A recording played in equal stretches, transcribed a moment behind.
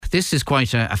This is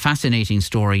quite a fascinating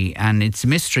story, and its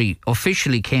mystery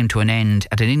officially came to an end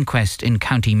at an inquest in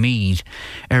County Meath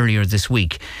earlier this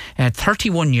week.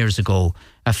 31 years ago,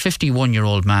 a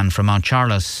 51-year-old man from Mount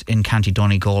Charles in County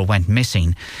Donegal went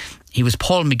missing. He was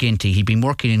Paul McGinty. He'd been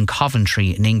working in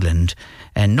Coventry in England,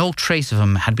 and no trace of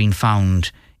him had been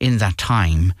found in that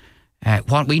time.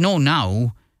 What we know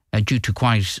now, due to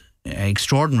quite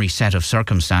extraordinary set of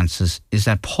circumstances, is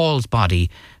that Paul's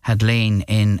body had lain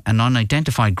in an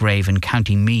unidentified grave in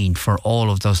County Meath for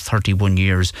all of those 31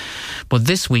 years. But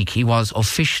this week he was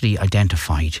officially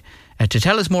identified. To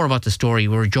tell us more about the story,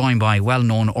 we're joined by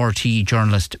well-known RTÉ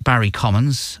journalist Barry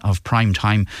Cummins of Prime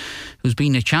Time, who's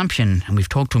been a champion, and we've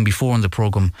talked to him before on the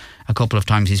programme a couple of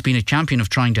times. He's been a champion of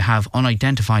trying to have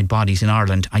unidentified bodies in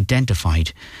Ireland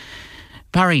identified.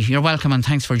 Barry, you're welcome and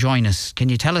thanks for joining us. Can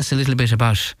you tell us a little bit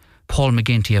about Paul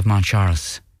McGinty of Mount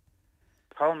Charles?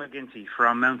 Paul McGinty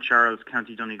from Mount Charles,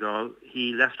 County Donegal.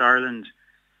 He left Ireland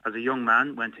as a young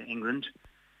man, went to England,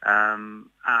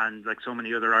 and like so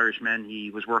many other Irish men, he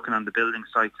was working on the building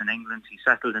sites in England. He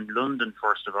settled in London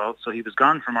first of all, so he was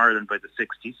gone from Ireland by the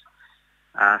 60s,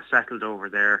 settled over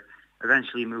there,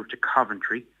 eventually moved to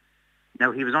Coventry.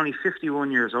 Now, he was only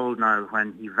 51 years old now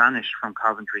when he vanished from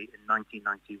Coventry in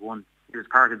 1991. He was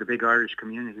part of the big Irish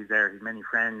community there. He had many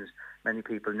friends, many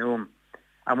people knew him.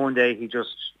 And one day he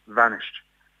just vanished.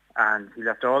 And he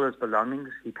left all his belongings.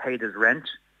 He paid his rent,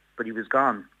 but he was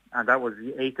gone. And that was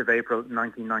the 8th of April,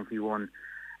 1991.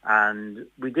 And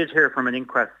we did hear from an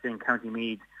inquest in County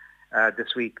Meath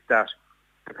this week that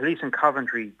the police in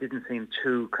Coventry didn't seem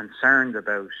too concerned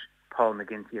about Paul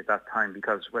McGinty at that time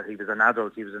because, well, he was an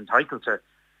adult. He was entitled to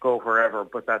go wherever,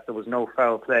 but that there was no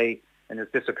foul play in his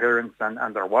disappearance,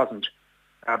 and there wasn't.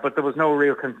 But there was no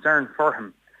real concern for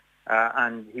him,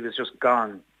 and he was just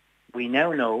gone. We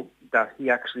now know that he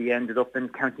actually ended up in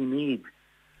County Meath,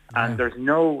 and there's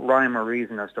no rhyme or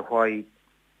reason as to why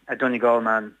a Donegal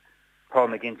man, Paul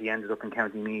McGinty, ended up in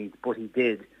County Meath, but he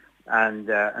did. And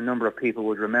a number of people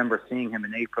would remember seeing him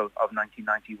in April of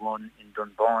 1991 in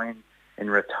Dunboyne, in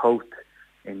Ratoath,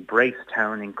 in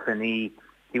Bracetown, in Clonee.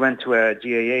 He went to a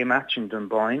GAA match in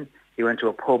Dunboyne. He went to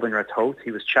a pub in Ratoath.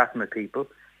 He was chatting with people.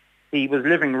 He was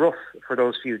living rough for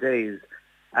those few days,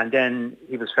 and then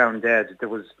he was found dead. There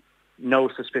was no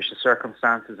suspicious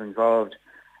circumstances involved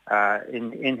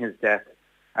in his death,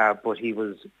 but he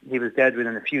was dead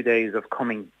within a few days of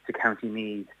coming to County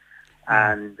Meath,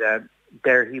 and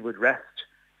there he would rest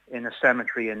in a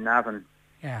cemetery in Navan,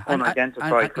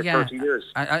 unidentified for 30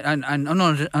 years. An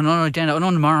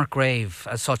unmarked grave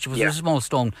as such. It was a small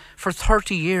stone for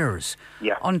 30 years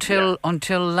until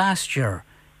last year,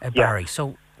 Barry.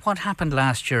 So what happened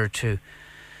last year to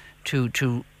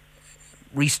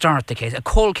restart the case? A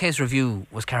cold case review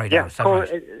was carried out. Is that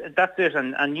right? That's it.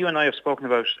 And you and I have spoken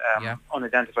about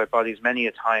unidentified bodies many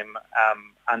a time,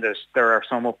 and there are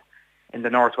some up in the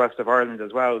northwest of Ireland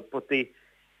as well. But this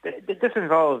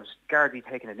involves Gardaí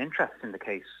taking an interest in the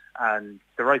case and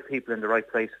the right people in the right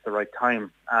place at the right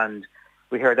time. And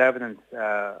we heard evidence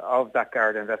of that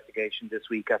Garda investigation this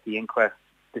week at the inquest.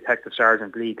 Detective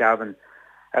Sergeant Lee Gavin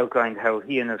outlined how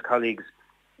he and his colleagues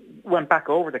went back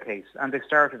over the case, and they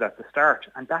started at the start,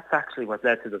 and that's actually what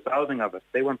led to the solving of it.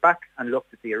 They went back and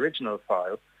looked at the original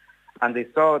file, and they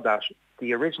saw that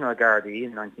the original Gardaí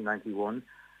in 1991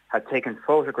 had taken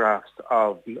photographs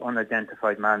of the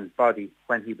unidentified man's body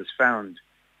when he was found,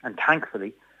 and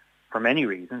thankfully, for many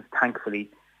reasons, Paul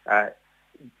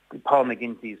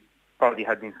McGinty's body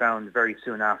had been found very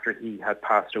soon after he had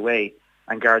passed away,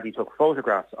 and Gardaí took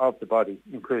photographs of the body,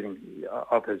 including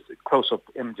of his close-up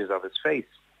images of his face.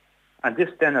 And this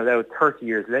then allowed 30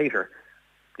 years later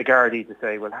the Gardaí to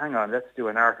say, well, hang on, let's do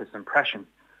an artist's impression.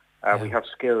 We have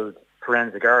skilled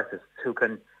forensic artists who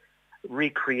can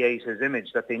recreate his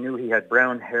image, that they knew he had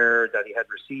brown hair, that he had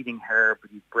receding hair,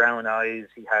 but he had brown eyes,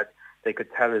 they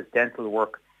could tell his dental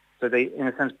work. So they, in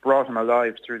a sense, brought him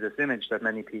alive through this image that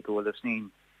many people will have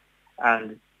seen.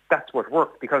 And that's what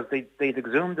worked, because they'd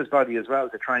exhumed his body as well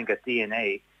to try and get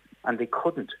DNA, and they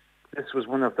couldn't. This was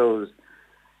one of those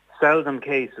seldom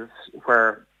cases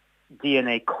where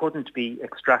DNA couldn't be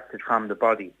extracted from the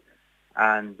body.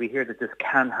 And we hear that this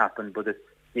can happen, but it's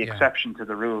the exception to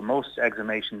the rule. Most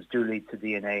exhumations do lead to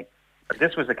DNA. But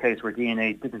this was a case where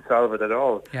DNA didn't solve it at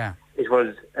all. Yeah. It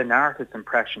was an artist's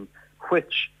impression,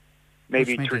 which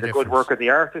maybe through the good work of the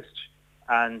artist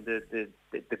and the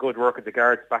good work of the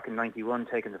guards back in 91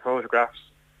 taking the photographs,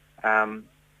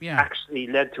 actually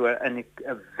led to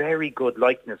a very good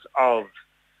likeness of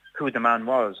who the man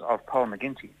was, of Paul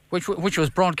McGinty. Which was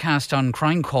broadcast on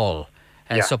Crime Call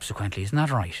subsequently, isn't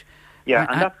that right? Yeah,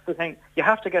 and that's the thing. You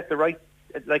have to get the right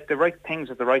like the right things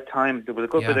at the right time. There was a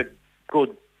good bit of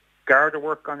good Garda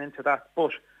work gone into that,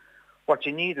 but what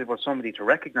you needed was somebody to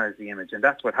recognise the image, and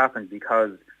that's what happened,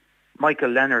 because Michael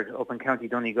Leonard up in County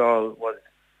Donegal was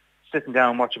sitting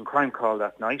down watching Crime Call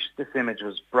that night. This image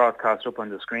was broadcast up on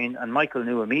the screen, and Michael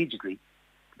knew immediately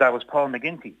that was Paul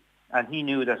McGinty, and he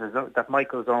knew that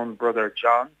Michael's own brother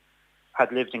John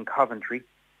had lived in Coventry,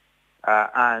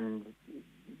 and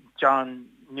John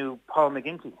knew Paul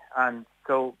McGinty, and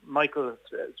so Michael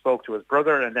spoke to his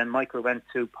brother, and then Michael went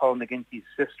to Paul McGinty's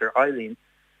sister Eileen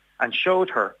and showed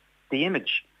her the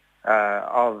image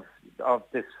of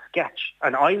this sketch,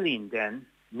 and Eileen then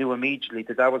knew immediately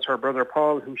that was her brother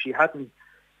Paul, who she hadn't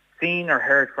seen or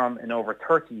heard from in over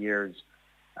 30 years,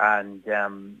 and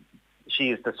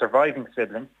she is the surviving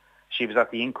sibling. She was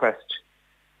at the inquest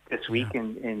this week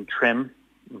in Trim,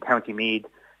 in County Meath.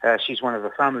 She's one of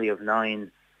a family of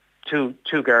 9, two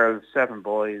girls, 7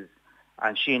 boys,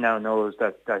 and she now knows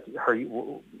that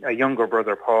a younger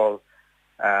brother Paul,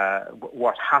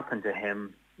 what happened to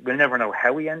him. We'll never know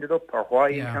how he ended up or why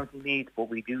in County Meath, but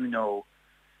we do know,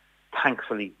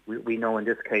 thankfully, we know in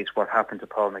this case what happened to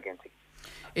Paul McGinty.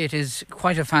 It is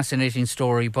quite a fascinating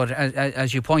story, but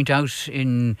as you point out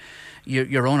in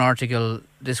your own article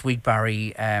this week,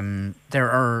 Barry, there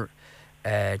are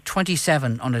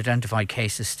 27 unidentified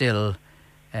cases still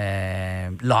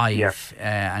live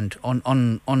and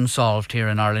unsolved here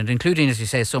in Ireland, including, as you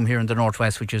say, some here in the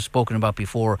Northwest, which you've spoken about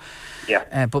before.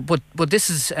 Yeah. But this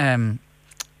is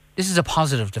a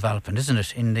positive development, isn't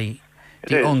it? In the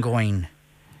ongoing.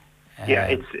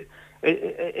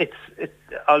 It's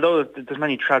although there's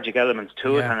many tragic elements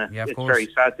to it, and it's very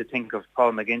sad to think of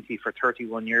Paul McGinty for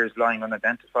 31 years lying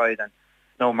unidentified and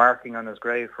no marking on his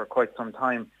grave for quite some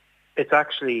time. It's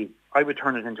actually, I would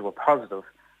turn it into a positive,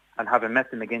 and having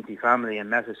met the McGinty family and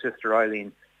met his sister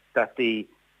Eileen, that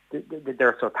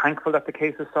they're so thankful that the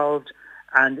case is solved,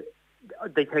 and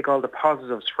they take all the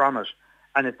positives from it,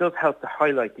 and it does help to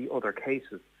highlight the other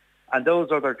cases. And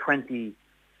those other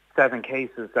 27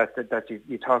 cases that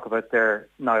you talk about there,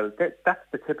 Niall, that's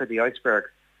the tip of the iceberg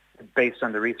based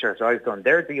on the research I've done.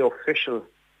 They're the official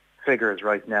figures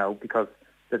right now, because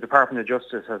the Department of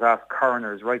Justice has asked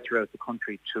coroners right throughout the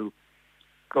country to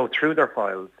go through their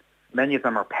files. Many of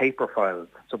them are paper files.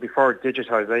 So before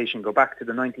digitisation, go back to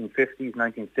the 1950s,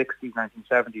 1960s,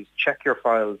 1970s, check your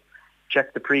files,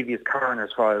 check the previous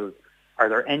coroner's files. Are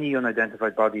there any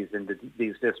unidentified bodies in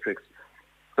these districts?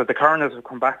 So the coroners have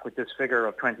come back with this figure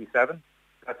of 27.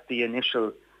 That's the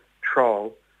initial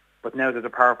trawl. But now the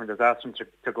department has asked them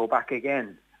to go back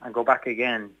again and go back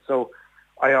again. So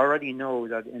I already know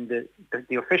that in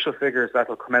the official figures that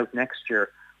will come out next year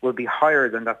will be higher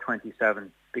than that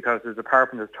 27, because the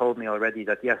department has told me already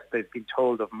that, yes, they've been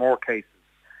told of more cases.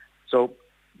 So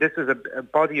this is a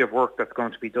body of work that's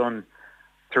going to be done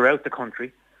throughout the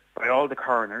country by all the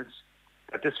coroners,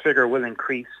 that this figure will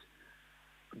increase.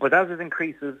 But as it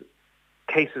increases,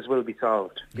 cases will be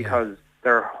solved, because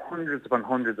there are hundreds upon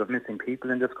hundreds of missing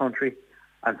people in this country,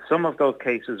 and some of those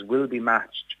cases will be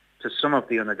matched to some of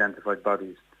the unidentified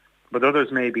bodies. But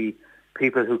others may be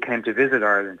people who came to visit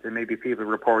Ireland. There may be people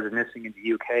reported missing in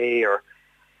the UK or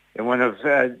in one of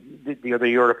the other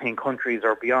European countries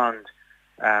or beyond,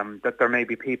 that there may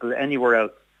be people anywhere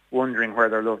else wondering where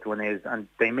their loved one is, and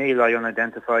they may lie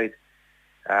unidentified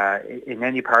in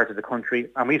any part of the country.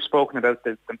 And we've spoken about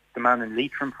the man in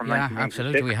Leitrim from 1996. Yeah,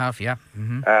 absolutely, we have,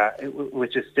 Mm-hmm.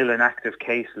 Which is still an active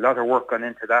case. A lot of work gone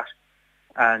into that.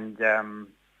 And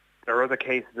there are other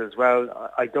cases as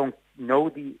well. I don't know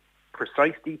the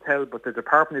precise detail, but the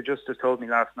Department of Justice told me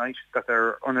last night that there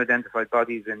are unidentified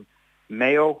bodies in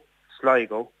Mayo,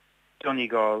 Sligo,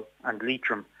 Donegal and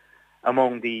Leitrim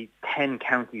among the 10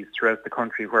 counties throughout the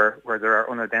country where there are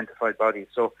unidentified bodies.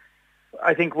 So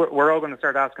I think we're all going to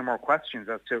start asking more questions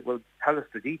as to, well, tell us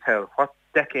the detail. What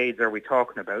decades are we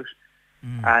talking about?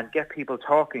 And get people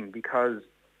talking, because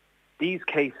these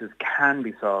cases can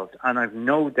be solved, and I've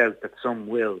no doubt that some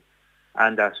will.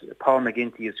 And that Paul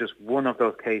McGinty is just one of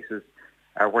those cases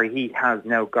where he has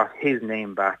now got his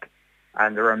name back,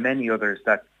 and there are many others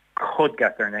that could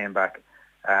get their name back.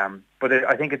 But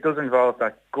I think it does involve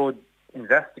that good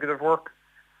investigative work,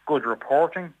 good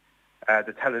reporting,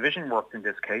 the television worked in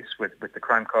this case with the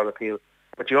Crime Call appeal,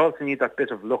 but you also need that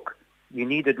bit of luck. You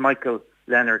needed Michael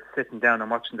Leonard sitting down and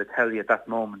watching the telly at that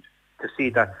moment to see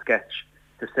that sketch,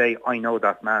 to say, I know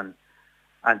that man.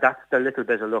 And that's the little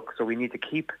bit of luck. So we need to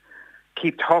keep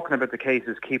talking about the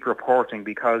cases, keep reporting,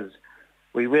 because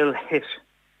we will hit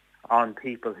on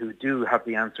people who do have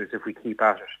the answers if we keep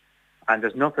at it. And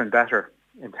there's nothing better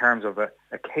in terms of a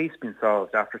case being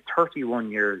solved after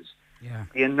 31 years. Yeah.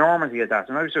 The enormity of that.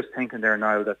 And I was just thinking there,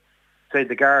 Niall, that say,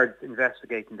 the guards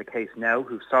investigating the case now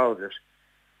who solved it,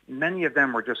 many of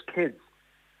them were just kids,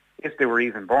 if they were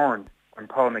even born, when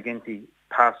Paul McGinty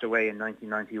passed away in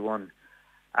 1991.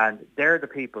 And they're the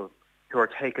people who are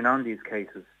taking on these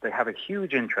cases. They have a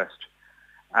huge interest.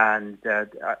 And,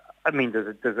 I mean,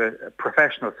 there's a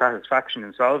professional satisfaction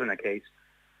in solving a case,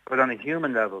 but on a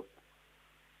human level,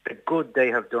 the good they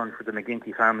have done for the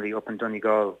McGinty family up in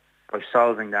Donegal by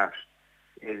solving that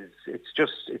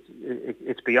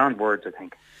it's beyond words, I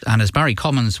think. And as Barry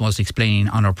Cummins was explaining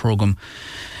on our programme,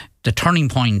 the turning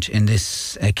point in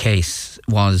this case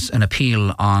was an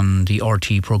appeal on the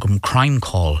RT programme Crime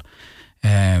Call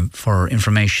for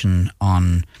information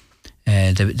on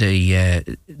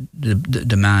the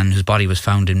man whose body was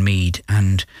found in Meath.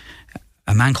 And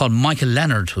a man called Michael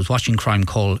Leonard was watching Crime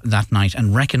Call that night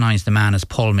and recognised the man as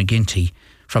Paul McGinty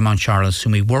from Mount Charles,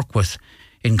 whom we work with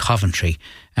in Coventry.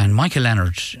 And Michael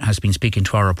Leonard has been speaking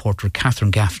to our reporter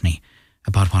Catherine Gaffney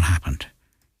about what happened.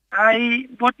 I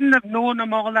wouldn't have known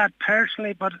him all that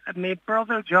personally, but my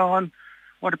brother John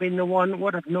would have been the one who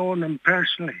would have known him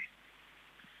personally.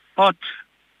 But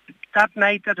that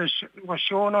night that it was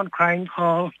shown on Crime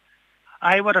Call,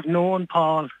 I would have known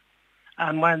Paul.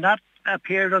 And when that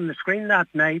appeared on the screen that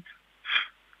night,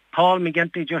 Paul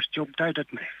McGinty just jumped out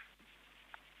at me.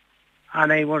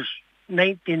 And I was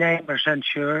 99%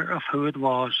 sure of who it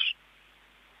was.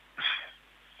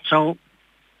 So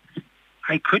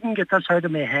I couldn't get this out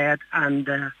of my head, and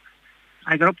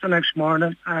I got up the next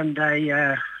morning and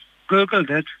I Googled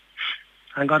it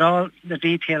and got all the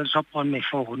details up on my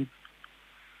phone,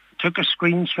 took a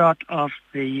screenshot of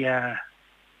the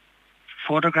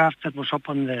photograph that was up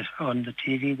on the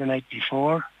TV the night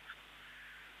before,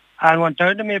 and went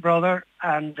down to my brother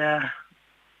and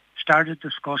started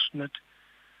discussing it.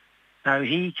 Now,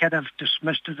 he kind of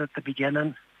dismissed it at the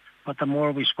beginning, but the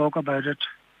more we spoke about it,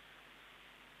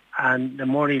 and the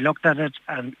more he looked at it,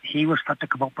 and he was got to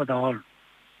come up with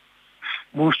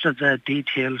most of the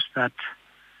details that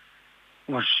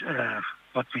was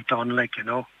what we done, like, you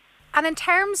know. And in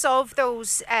terms of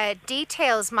those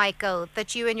details, Michael,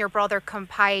 that you and your brother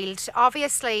compiled,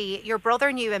 obviously your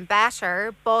brother knew him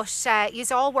better, but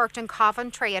you've all worked in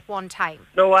Coventry at one time.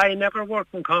 No, I never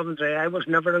worked in Coventry. I was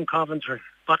never in Coventry.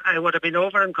 But I would have been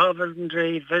over in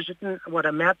Coventry visiting, would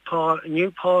have met Paul,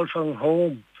 knew Paul from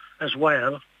home as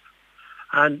well.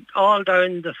 And all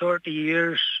down the 30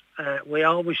 years, we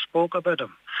always spoke about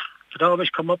him. It always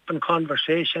come up in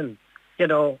conversation, you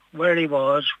know, where he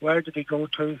was, where did he go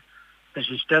to, is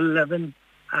he still living,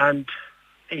 and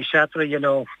etc., you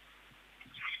know.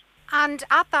 And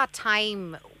at that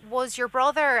time, was your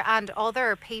brother and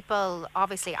other people,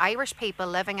 obviously Irish people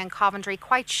living in Coventry,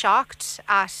 quite shocked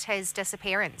at his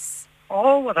disappearance?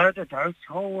 Oh, without a doubt.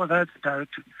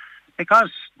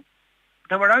 Because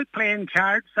they were out playing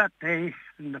cards that day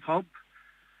in the pub,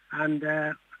 and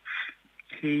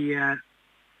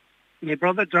my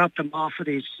brother dropped him off at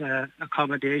his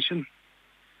accommodation,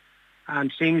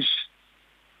 and seems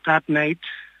that night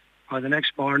or the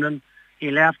next morning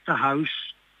he left the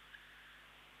house,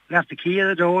 left the key of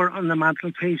the door on the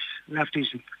mantelpiece, left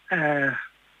his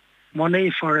money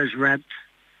for his rent,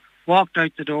 walked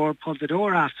out the door, pulled the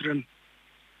door after him,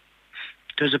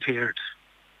 disappeared.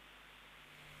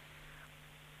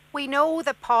 We know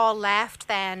that Paul left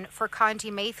then for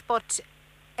County Meath, but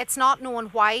it's not known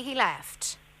why he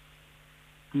left.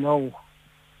 No.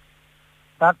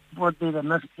 That would be the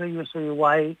mystery, you see,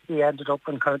 why he ended up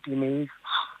in County Meath.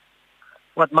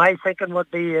 What my thinking would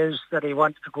be is that he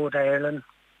wanted to go to Ireland.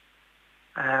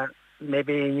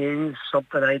 Maybe he knew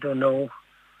something, I don't know.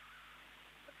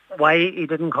 Why he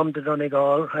didn't come to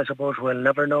Donegal, I suppose we'll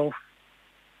never know.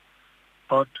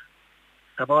 But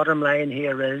the bottom line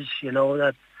here is, you know,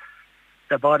 that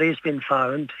the body's been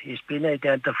found, he's been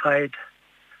identified.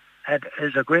 It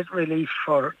is a great relief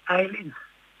for Eileen,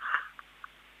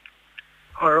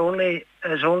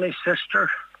 his only sister,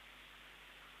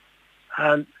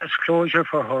 and it's closure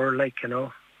for her, like, you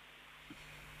know.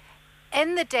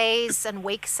 In the days and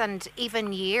weeks and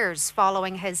even years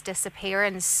following his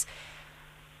disappearance,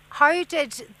 how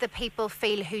did the people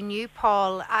feel who knew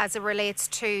Paul as it relates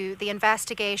to the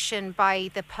investigation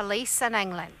by the police in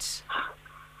England?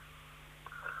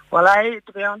 Well,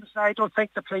 to be honest, I don't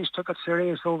think the police took it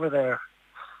serious over there.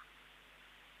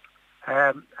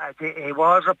 He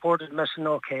was reported missing,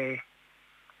 okay,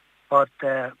 but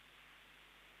I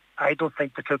don't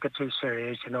think they took it too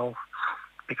serious, you know,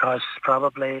 because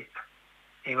probably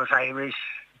he was Irish.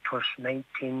 It was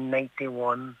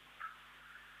 1991.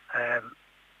 I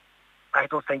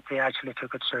don't think they actually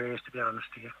took it serious, to be honest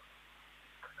with you.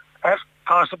 If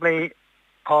possibly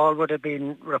Paul would have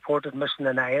been reported missing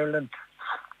in Ireland,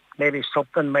 maybe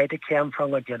something might have came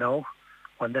from it, you know,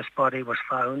 when this body was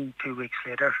found 2 weeks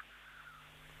later.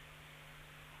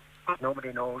 But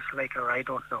nobody knows, like, or I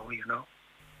don't know, you know.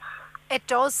 It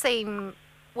does seem,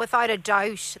 without a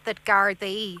doubt, that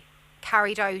Gardaí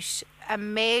carried out a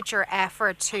major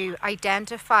effort to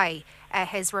identify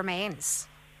his remains.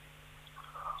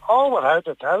 Oh, without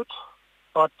a doubt.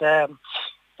 But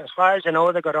as far as I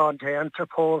know, they got on to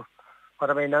Interpol. But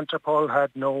I mean, Interpol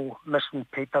had no missing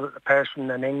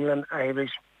person in England,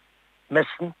 Irish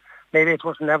missing. Maybe it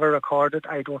was never recorded.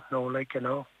 I don't know, like, you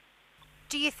know.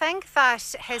 Do you think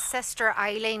that his sister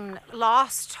Eileen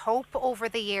lost hope over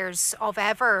the years of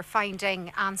ever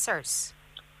finding answers?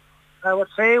 I would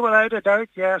say without a doubt,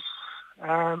 yes.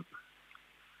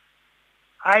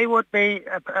 I would be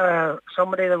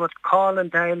somebody that would call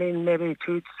and Eileen maybe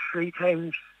 2-3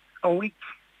 times a week.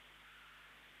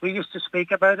 We used to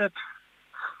speak about it.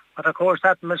 But of course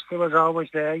that mystery was always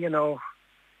there, you know.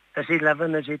 Is he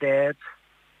living? Is he dead?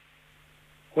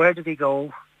 Where did he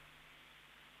go?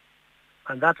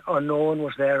 And that unknown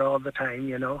was there all the time,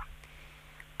 you know.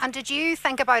 And did you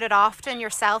think about it often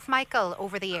yourself, Michael,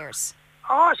 over the years?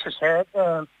 Oh, as I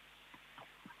said,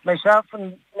 myself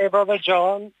and my brother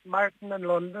John Martin in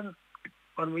London,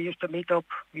 when we used to meet up,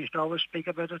 we used to always speak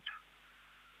about it.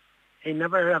 He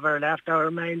never ever left our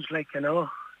minds, like, you know.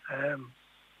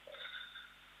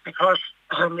 Because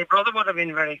my brother would have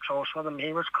been very close with him.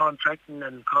 He was contracting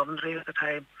in Coventry at the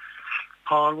time.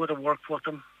 Paul would have worked with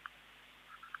him.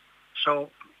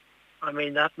 So, I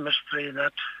mean, that mystery,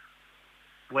 that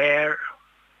where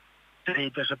did he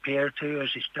disappear to?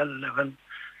 Is he still living?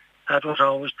 That was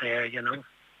always there, you know.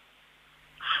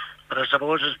 But I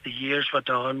suppose as the years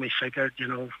went on, we figured, you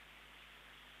know,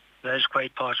 it is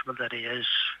quite possible that he is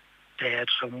dead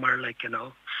somewhere, like, you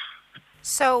know.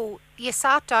 So you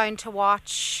sat down to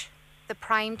watch the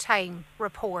primetime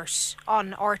report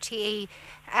on RTE.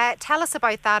 Tell us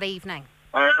about that evening.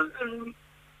 Well,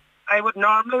 I would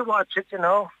normally watch it, you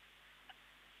know.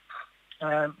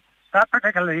 That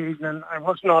particular evening, I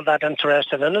wasn't all that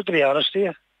interested in it, to be honest with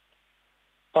you.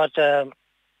 But I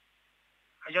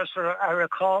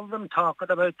recall them talking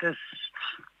about this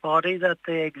body that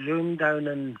they exhumed down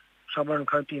in Southern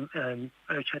County,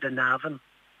 outside of Navan,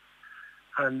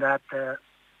 and that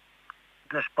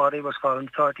this body was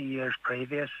found 30 years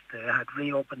previous. They had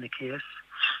reopened the case.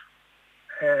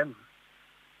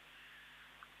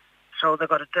 So they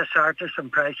got this artist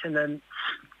impression in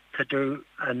to do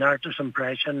an artist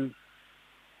impression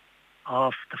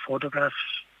of the photographs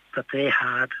that they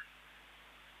had.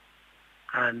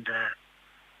 And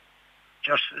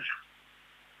just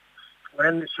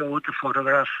when they showed the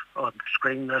photograph on the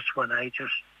screen, that's when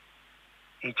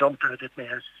he jumped out at me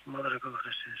as Mother of God,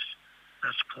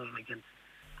 that's Paul McGinty.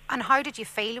 And how did you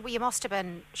feel? Well, you must have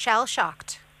been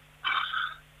shell-shocked.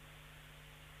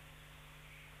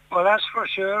 Well, that's for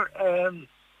sure.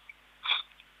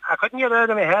 I couldn't get out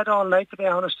of my head all night, to be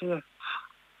honest with you.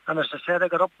 And as I said, I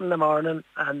got up in the morning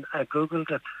and I Googled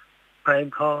it,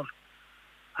 Prime Call,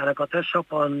 and I got this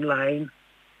up online.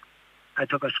 I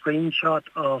took a screenshot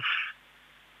of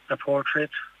the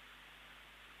portrait.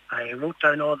 I wrote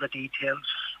down all the details.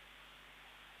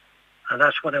 And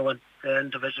that's when I went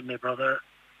then to visit my brother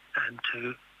and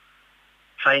to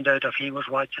find out if he was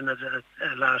watching it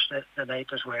last night, the night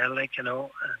as well, like, you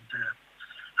know. And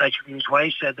actually his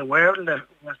wife said the world was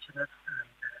watching it.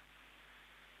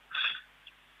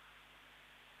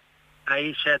 And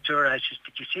I said to her, I said,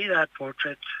 did you see that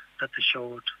portrait that they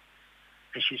showed?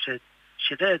 And she said,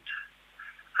 she did.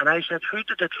 And I said, who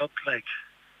did it look like?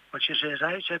 But she says,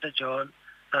 I said to John,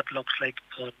 that looks like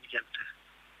Paul McGinty.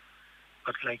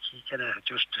 But like he kind of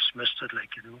just dismissed it, like,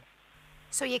 you know.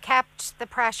 So you kept the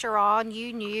pressure on.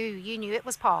 You knew it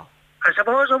was Paul. I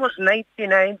suppose I was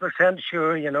 99%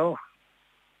 sure, you know.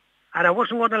 And I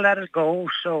wasn't going to let it go,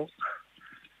 so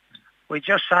we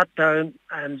just sat down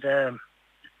and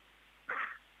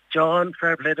John,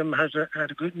 fair play to him,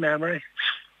 had a good memory.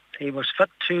 He was fit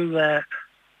to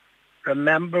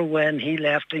remember when he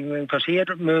left England, because he had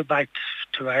moved back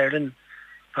to Ireland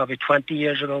probably 20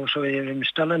 years ago, so he was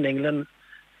still in England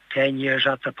 10 years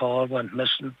after Paul went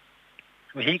missing.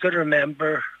 He could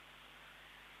remember,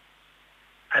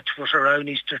 it was around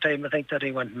Easter time, I think, that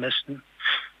he went missing.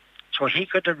 So he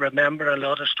could remember a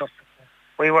lot of stuff.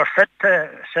 We were fit to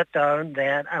sit down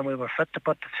then, and we were fit to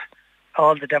put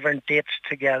all the different dates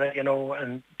together, you know,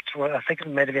 and so I think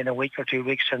it might have been a week or 2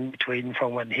 weeks in between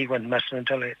from when he went missing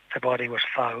until the body was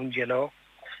found, you know.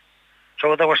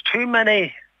 So there was too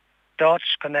many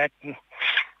dots connecting.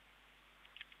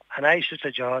 And I said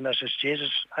to John, I says,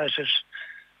 Jesus, I says,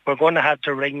 we're going to have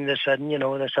to ring this in, you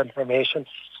know, this information.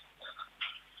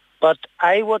 But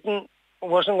I wasn't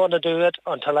going to do it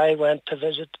until I went to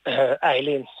visit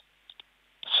Eileen.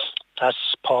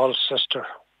 That's Paul's sister.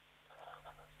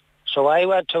 So I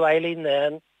went to Eileen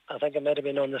then. I think it might have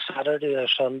been on the Saturday or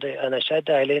Sunday. And I said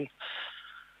to Eileen,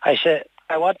 I said,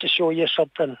 I want to show you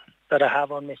something that I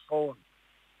have on my phone.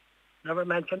 Never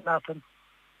mentioned nothing.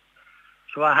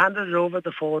 So I handed over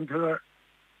the phone to her.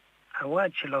 And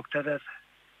when she looked at it,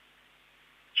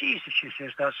 Jesus, she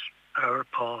says, that's our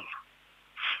Paul.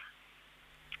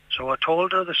 So I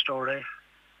told her the story.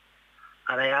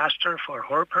 And I asked her for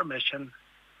her permission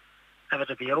if it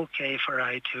would be okay for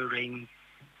I to ring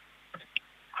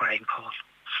Crime Call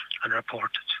and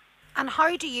report it. And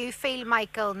how do you feel,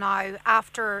 Michael, now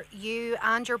after you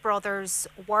and your brother's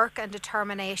work and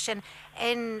determination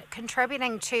in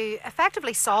contributing to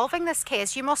effectively solving this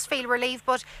case? You must feel relieved,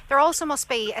 but there also must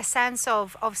be a sense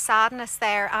of sadness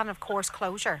there and, of course,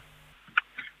 closure.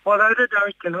 Well, without a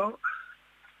doubt,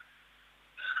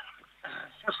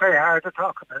 it's just very hard to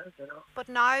talk about, But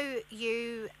now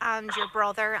you and your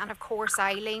brother and, of course,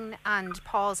 Eileen and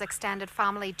Paul's extended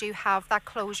family do have that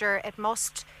closure. It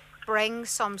must bring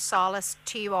some solace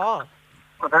to you all.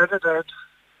 Without a doubt.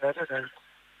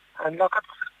 And look at,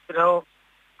 the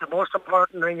most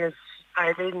important thing is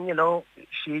Eileen,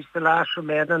 she's the last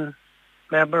remaining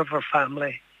member of her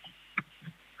family.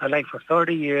 And for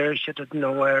 30 years, she didn't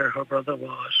know where her brother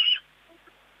was.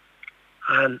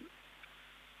 And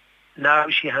now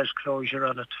she has closure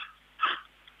on it.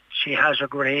 She has a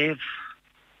grave.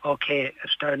 Okay,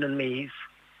 it's down in Meath,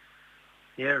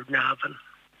 near Navan.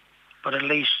 But at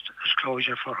least there's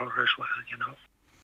closure for her as well,